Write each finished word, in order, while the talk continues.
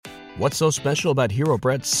What's so special about Hero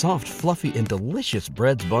Bread's soft, fluffy, and delicious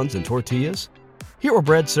breads, buns, and tortillas? Hero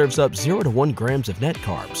Bread serves up 0 to 1 grams of net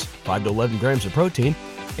carbs, 5 to 11 grams of protein,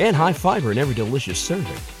 and high fiber in every delicious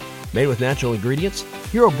serving. Made with natural ingredients,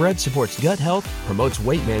 Hero Bread supports gut health, promotes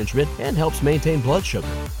weight management, and helps maintain blood sugar.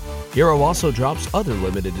 Hero also drops other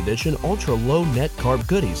limited edition ultra-low net carb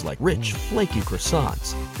goodies like rich, flaky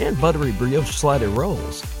croissants and buttery brioche slider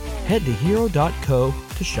rolls. Head to hero.co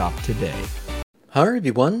to shop today. Hi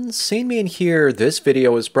everyone, Sandman here. This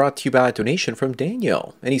video is brought to you by a donation from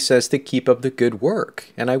Daniel, and he says to keep up the good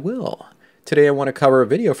work, and I will. Today I want to cover a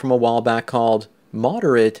video from a while back called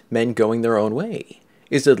Moderate Men Going Their Own Way.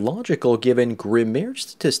 Is it logical given grim marriage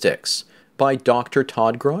statistics? By Dr.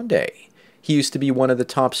 Todd Grande. He used to be one of the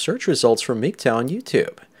top search results for MGTOW on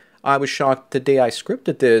YouTube. I was shocked the day I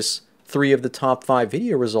scripted this, 3 of the top 5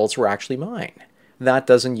 video results were actually mine. That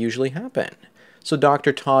doesn't usually happen. So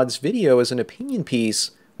Dr. Todd's video is an opinion piece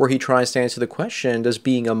where he tries to answer the question, does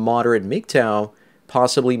being a moderate MGTOW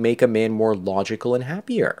possibly make a man more logical and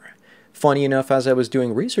happier? Funny enough, as I was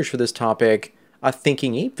doing research for this topic, a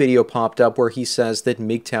Thinking Ape video popped up where he says that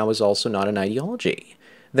MGTOW is also not an ideology.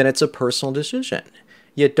 Then it's a personal decision.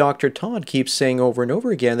 Yet Dr. Todd keeps saying over and over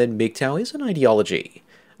again that MGTOW is an ideology.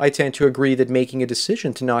 I tend to agree that making a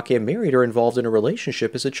decision to not get married or involved in a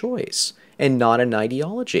relationship is a choice, and not an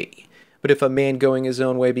ideology. But if a man going his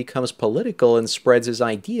own way becomes political and spreads his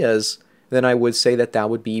ideas, then I would say that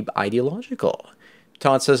that would be ideological.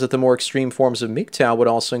 Todd says that the more extreme forms of MGTOW would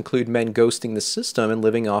also include men ghosting the system and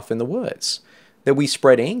living off in the woods. That we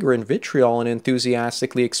spread anger and vitriol and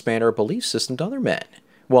enthusiastically expand our belief system to other men.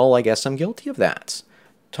 Well, I guess I'm guilty of that.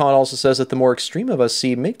 Todd also says that the more extreme of us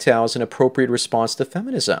see MGTOW as an appropriate response to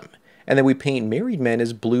feminism, and that we paint married men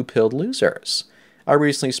as blue-pilled losers. I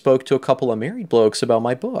recently spoke to a couple of married blokes about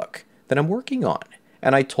my book that I'm working on,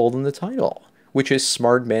 and I told them the title, which is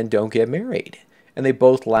Smart Men Don't Get Married, and they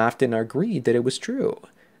both laughed and agreed that it was true.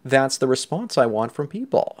 That's the response I want from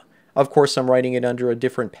people. Of course, I'm writing it under a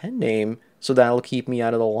different pen name, so that'll keep me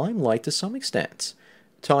out of the limelight to some extent.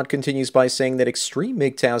 Todd continues by saying that extreme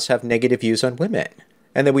MGTOWs have negative views on women,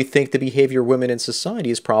 and that we think the behavior of women in society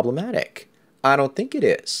is problematic. I don't think it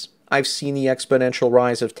is. I've seen the exponential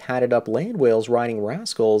rise of tatted-up land whales riding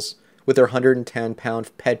rascals with their 110-pound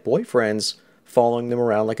pet boyfriends following them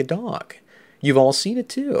around like a dog. You've all seen it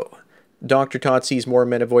too. Dr. Todd sees more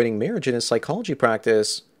men avoiding marriage in his psychology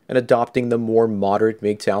practice and adopting the more moderate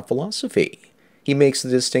MGTOW philosophy. He makes the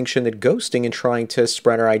distinction that ghosting and trying to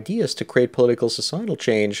spread our ideas to create political societal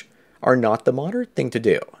change are not the moderate thing to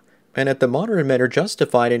do, and that the moderate men are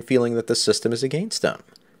justified in feeling that the system is against them.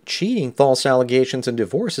 Cheating, false allegations, and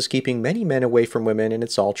divorce is keeping many men away from women, and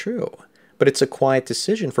it's all true. But it's a quiet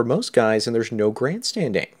decision for most guys, and there's no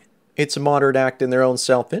grandstanding. It's a moderate act in their own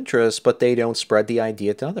self-interest, but they don't spread the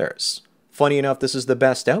idea to others. Funny enough, this is the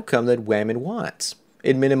best outcome that women want.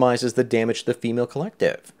 It minimizes the damage to the female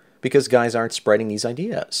collective, because guys aren't spreading these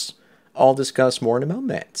ideas. I'll discuss more in a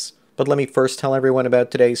moment, but let me first tell everyone about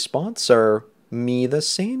today's sponsor, Me the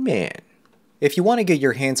Sandman. If you want to get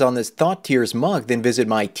your hands on this Thought Tears mug, then visit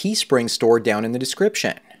my Teespring store down in the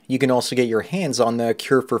description. You can also get your hands on the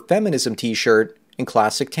Cure for Feminism t-shirt and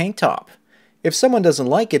classic tank top. If someone doesn't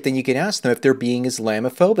like it, then you can ask them if they're being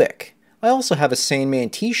Islamophobic. I also have a Sandman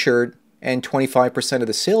t-shirt, and 25% of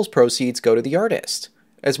the sales proceeds go to the artist,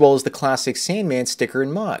 as well as the classic Sandman sticker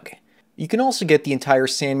and mug. You can also get the entire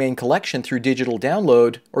Sandman collection through digital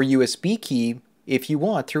download or USB key if you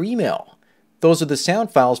want through email. Those are the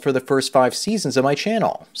sound files for the first 5 seasons of my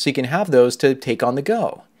channel, so you can have those to take on the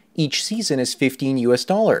go. Each season is $15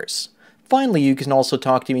 US. Finally, you can also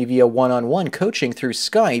talk to me via one-on-one coaching through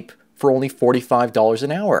Skype for only $45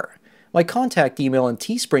 an hour. My contact email and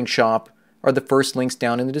Teespring shop are the first links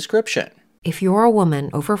down in the description. If you're a woman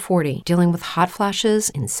over 40 dealing with hot flashes,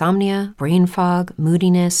 insomnia, brain fog,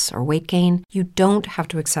 moodiness, or weight gain, you don't have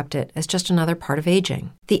to accept it as just another part of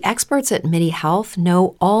aging. The experts at MIDI Health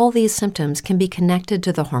know all these symptoms can be connected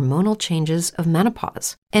to the hormonal changes of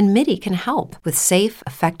menopause, and MIDI can help with safe,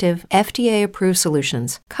 effective, FDA-approved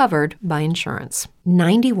solutions covered by insurance.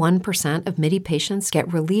 91% of MIDI patients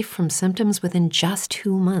get relief from symptoms within just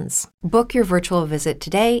 2 months. Book your virtual visit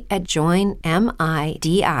today at joinmidi.com.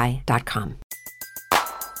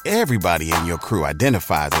 Everybody in your crew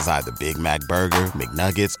identifies as either Big Mac Burger,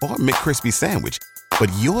 McNuggets, or McCrispy Sandwich.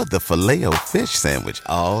 But you're the Filet-O-Fish Sandwich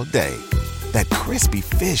all day. That crispy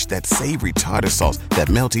fish, that savory tartar sauce, that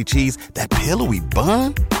melty cheese, that pillowy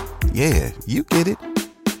bun. Yeah, you get it.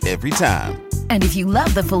 Every time. And if you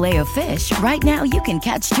love the Filet-O-Fish, right now you can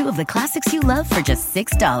catch two of the classics you love for just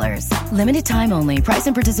 $6. Limited time only. Price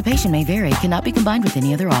and participation may vary. Cannot be combined with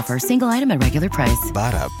any other offer. Single item at regular price.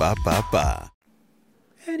 Ba-da-ba-ba-ba.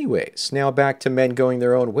 Anyways, now back to men going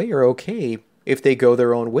their own way are okay if they go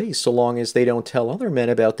their own way so long as they don't tell other men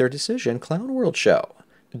about their decision. Clown World Show.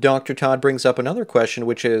 Dr. Todd brings up another question,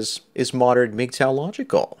 which is modern MGTOW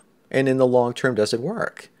logical? And in the long term, does it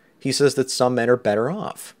work? He says that some men are better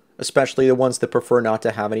off, especially the ones that prefer not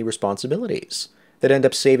to have any responsibilities, that end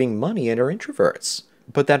up saving money and are introverts.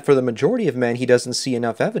 But that for the majority of men, he doesn't see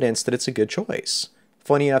enough evidence that it's a good choice.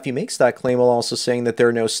 Funny enough, he makes that claim while also saying that there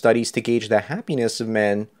are no studies to gauge the happiness of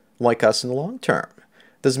men like us in the long term.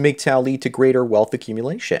 Does MGTOW lead to greater wealth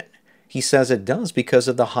accumulation? He says it does because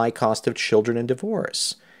of the high cost of children and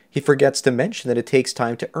divorce. He forgets to mention that it takes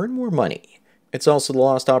time to earn more money. It's also the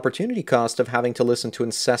lost opportunity cost of having to listen to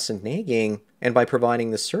incessant nagging, and by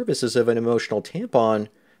providing the services of an emotional tampon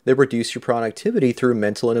that reduce your productivity through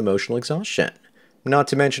mental and emotional exhaustion. Not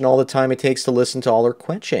to mention all the time it takes to listen to all her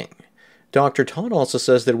quenching. Dr. Todd also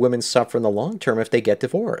says that women suffer in the long term if they get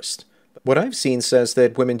divorced. What I've seen says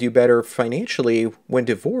that women do better financially when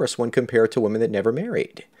divorced when compared to women that never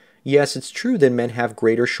married. Yes, it's true that men have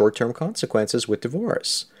greater short-term consequences with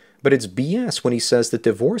divorce. But it's BS when he says that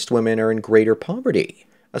divorced women are in greater poverty,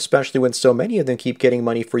 especially when so many of them keep getting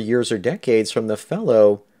money for years or decades from the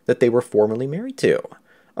fellow that they were formerly married to.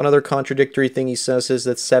 Another contradictory thing he says is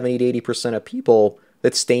that 70 to 80% of people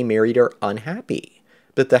that stay married are unhappy,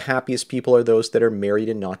 but the happiest people are those that are married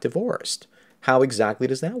and not divorced. How exactly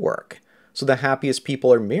does that work? So the happiest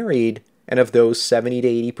people are married, and of those 70 to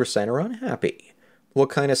 80% are unhappy.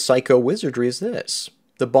 What kind of psycho wizardry is this?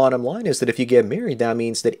 The bottom line is that if you get married, that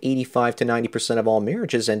means that 85 to 90% of all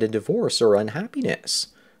marriages end in divorce or unhappiness.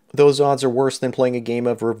 Those odds are worse than playing a game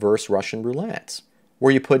of reverse Russian roulette,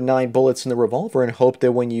 where you put 9 bullets in the revolver and hope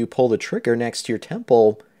that when you pull the trigger next to your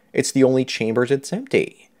temple, it's the only chamber that's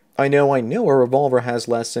empty. I know a revolver has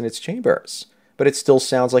less in its chambers, but it still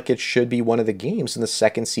sounds like it should be one of the games in the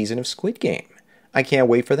second season of Squid Game. I can't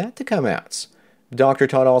wait for that to come out. Dr.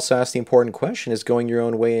 Todd also asked the important question, is going your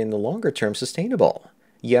own way in the longer term sustainable?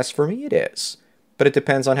 Yes, for me it is. But it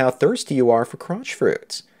depends on how thirsty you are for crotch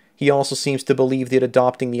fruit. He also seems to believe that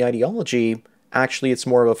adopting the ideology, actually it's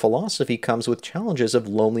more of a philosophy, comes with challenges of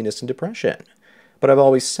loneliness and depression. But I've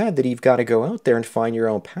always said that you've got to go out there and find your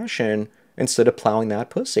own passion instead of plowing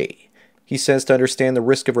that pussy. He says to understand the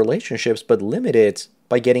risk of relationships but limit it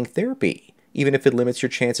by getting therapy, even if it limits your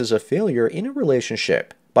chances of failure in a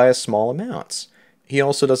relationship by a small amount. He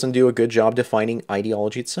also doesn't do a good job defining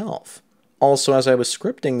ideology itself. Also, as I was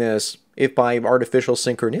scripting this, if by artificial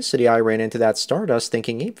synchronicity I ran into that Stardust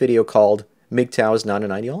Thinking Ape video called MGTOW is not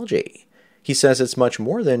an ideology. He says it's much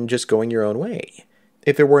more than just going your own way.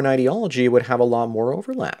 If it were an ideology, it would have a lot more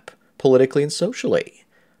overlap, politically and socially.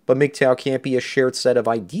 But MGTOW can't be a shared set of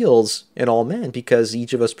ideals in all men because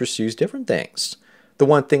each of us pursues different things. The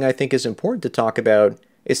one thing I think is important to talk about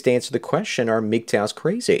is to answer the question, are MGTOWs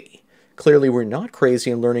crazy? Clearly we're not crazy,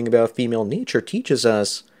 and learning about female nature teaches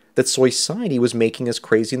us that society was making us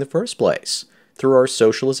crazy in the first place, through our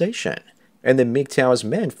socialization, and the MGTOW as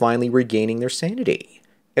men finally regaining their sanity.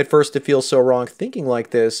 At first it feels so wrong thinking like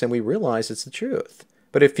this, and we realize it's the truth.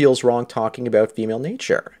 But it feels wrong talking about female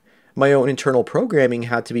nature. My own internal programming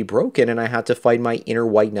had to be broken, and I had to fight my inner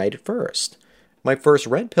white knight at first. My first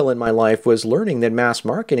red pill in my life was learning that mass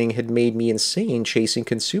marketing had made me insane chasing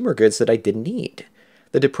consumer goods that I didn't need.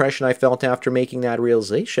 The depression I felt after making that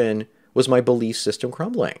realization was my belief system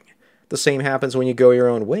crumbling. The same happens when you go your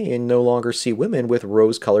own way and no longer see women with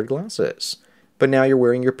rose-colored glasses. But now you're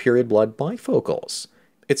wearing your period blood bifocals.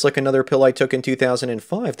 It's like another pill I took in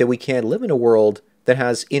 2005 that we can't live in a world that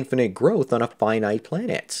has infinite growth on a finite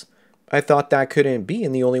planet. I thought that couldn't be,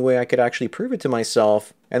 and the only way I could actually prove it to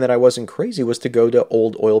myself and that I wasn't crazy was to go to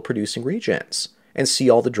old oil-producing regions and see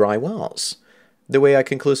all the dry wells. The way I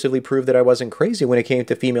conclusively proved that I wasn't crazy when it came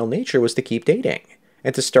to female nature was to keep dating,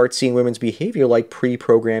 and to start seeing women's behavior like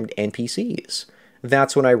pre-programmed NPCs.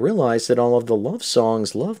 That's when I realized that all of the love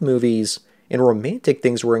songs, love movies, and romantic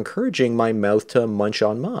things were encouraging my mouth to munch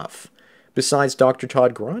on muff. Besides Dr.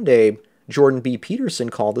 Todd Grande, Jordan B. Peterson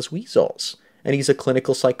called us weasels, and he's a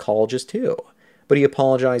clinical psychologist too. But he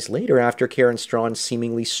apologized later after Karen Strawn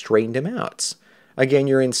seemingly straightened him out. Again,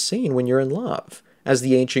 you're insane when you're in love. As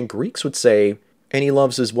the ancient Greeks would say, and he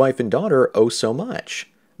loves his wife and daughter oh so much.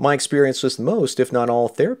 My experience with most, if not all,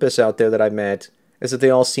 therapists out there that I've met is that they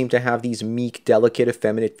all seem to have these meek, delicate,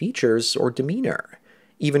 effeminate features or demeanor,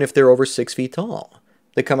 even if they're over 6 feet tall.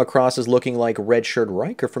 They come across as looking like Red Shirt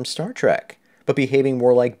Riker from Star Trek, but behaving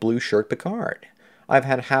more like Blue Shirt Picard. I've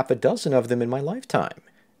had half a dozen of them in my lifetime.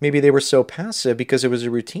 Maybe they were so passive because it was a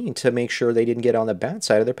routine to make sure they didn't get on the bad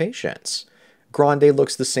side of their patients. Grande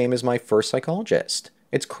looks the same as my first psychologist.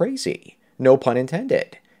 It's crazy. No pun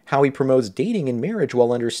intended. How he promotes dating and marriage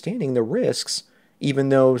while understanding the risks, even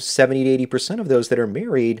though 70 to 80% of those that are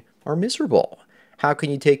married are miserable. How can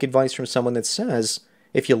you take advice from someone that says,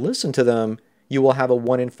 if you listen to them, you will have a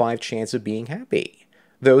 1 in 5 chance of being happy?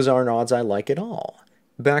 Those aren't odds I like at all.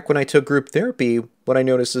 Back when I took group therapy, what I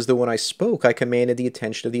noticed is that when I spoke, I commanded the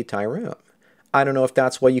attention of the entire room. I don't know if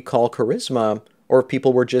that's what you call charisma, or if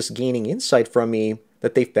people were just gaining insight from me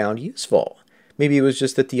that they found useful. Maybe it was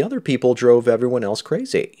just that the other people drove everyone else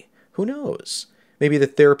crazy. Who knows? Maybe the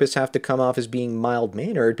therapists have to come off as being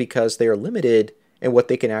mild-mannered because they are limited in what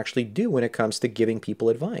they can actually do when it comes to giving people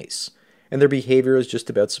advice. And their behavior is just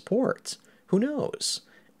about support. Who knows?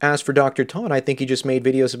 As for Dr. Todd, I think he just made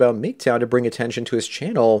videos about MGTOW to bring attention to his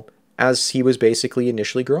channel as he was basically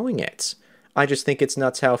initially growing it. I just think it's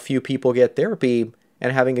nuts how few people get therapy,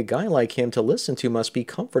 and having a guy like him to listen to must be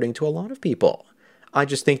comforting to a lot of people. I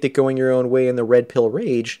just think that going your own way in the red pill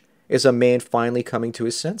rage is a man finally coming to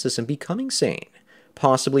his senses and becoming sane,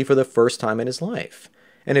 possibly for the first time in his life.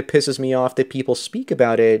 And it pisses me off that people speak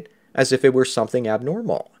about it as if it were something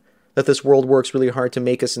abnormal, that this world works really hard to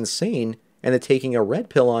make us insane, and that taking a red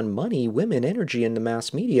pill on money, women, energy, and the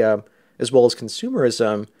mass media, as well as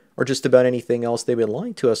consumerism, or just about anything else they've been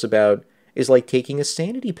lying to us about, is like taking a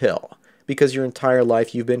sanity pill, because your entire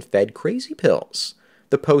life you've been fed crazy pills.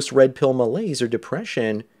 The post-red pill malaise or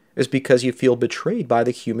depression is because you feel betrayed by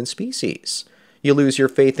the human species. You lose your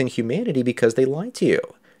faith in humanity because they lie to you,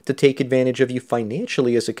 to take advantage of you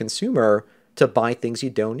financially as a consumer, to buy things you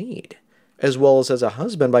don't need, as well as a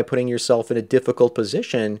husband by putting yourself in a difficult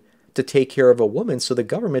position to take care of a woman so the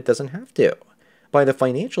government doesn't have to, by the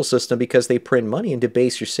financial system because they print money and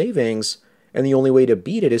debase your savings, and the only way to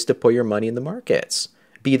beat it is to put your money in the markets,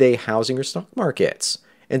 be they housing or stock markets,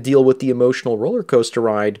 and deal with the emotional roller coaster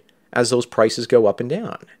ride as those prices go up and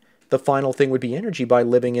down. The final thing would be energy by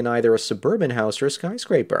living in either a suburban house or a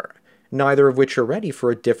skyscraper, neither of which are ready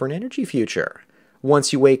for a different energy future.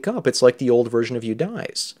 Once you wake up, it's like the old version of you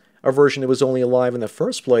dies, a version that was only alive in the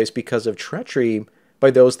first place because of treachery by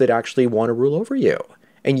those that actually want to rule over you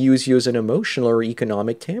and use you as an emotional or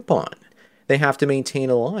economic tampon. They have to maintain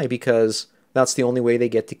a lie because that's the only way they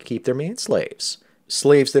get to keep their man-slaves.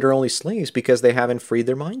 Slaves that are only slaves because they haven't freed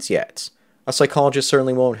their minds yet. A psychologist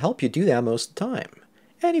certainly won't help you do that most of the time.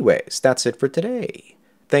 Anyways, that's it for today.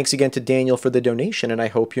 Thanks again to Daniel for the donation, and I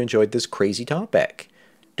hope you enjoyed this crazy topic.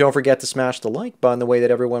 Don't forget to smash the like button the way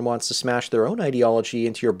that everyone wants to smash their own ideology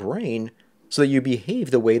into your brain so that you behave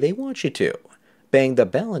the way they want you to. Bang the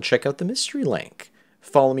bell and check out the mystery link.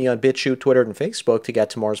 Follow me on BitChute, Twitter, and Facebook to get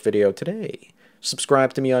tomorrow's video today.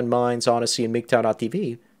 Subscribe to me on Minds, Odyssey, and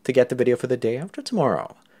MGTOW.tv to get the video for the day after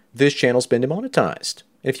tomorrow. This channel's been demonetized.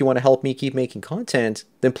 If you want to help me keep making content,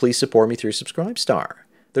 then please support me through Subscribestar.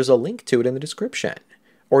 There's a link to it in the description.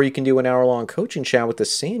 Or you can do an hour-long coaching chat with the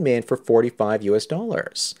Sandman for $45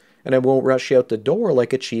 US, and I won't rush you out the door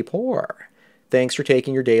like a cheap whore. Thanks for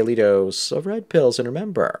taking your daily dose of red pills, and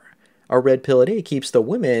remember, a red pill a day keeps the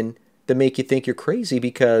women that make you think you're crazy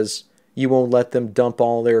because you won't let them dump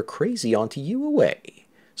all their crazy onto you away.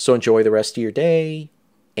 So enjoy the rest of your day,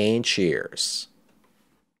 and cheers.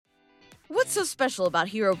 What's so special about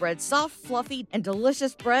Hero Bread's soft, fluffy, and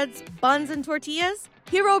delicious breads, buns, and tortillas?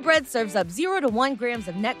 Hero Bread serves up 0 to 1 grams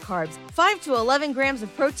of net carbs, 5 to 11 grams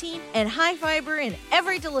of protein, and high fiber in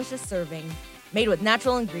every delicious serving. Made with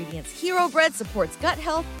natural ingredients, Hero Bread supports gut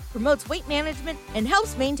health, promotes weight management, and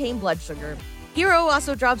helps maintain blood sugar. Hero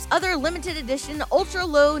also drops other limited edition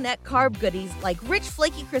ultra-low net carb goodies like rich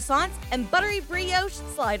flaky croissants and buttery brioche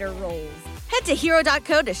slider rolls. Head to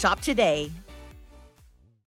hero.co to shop today.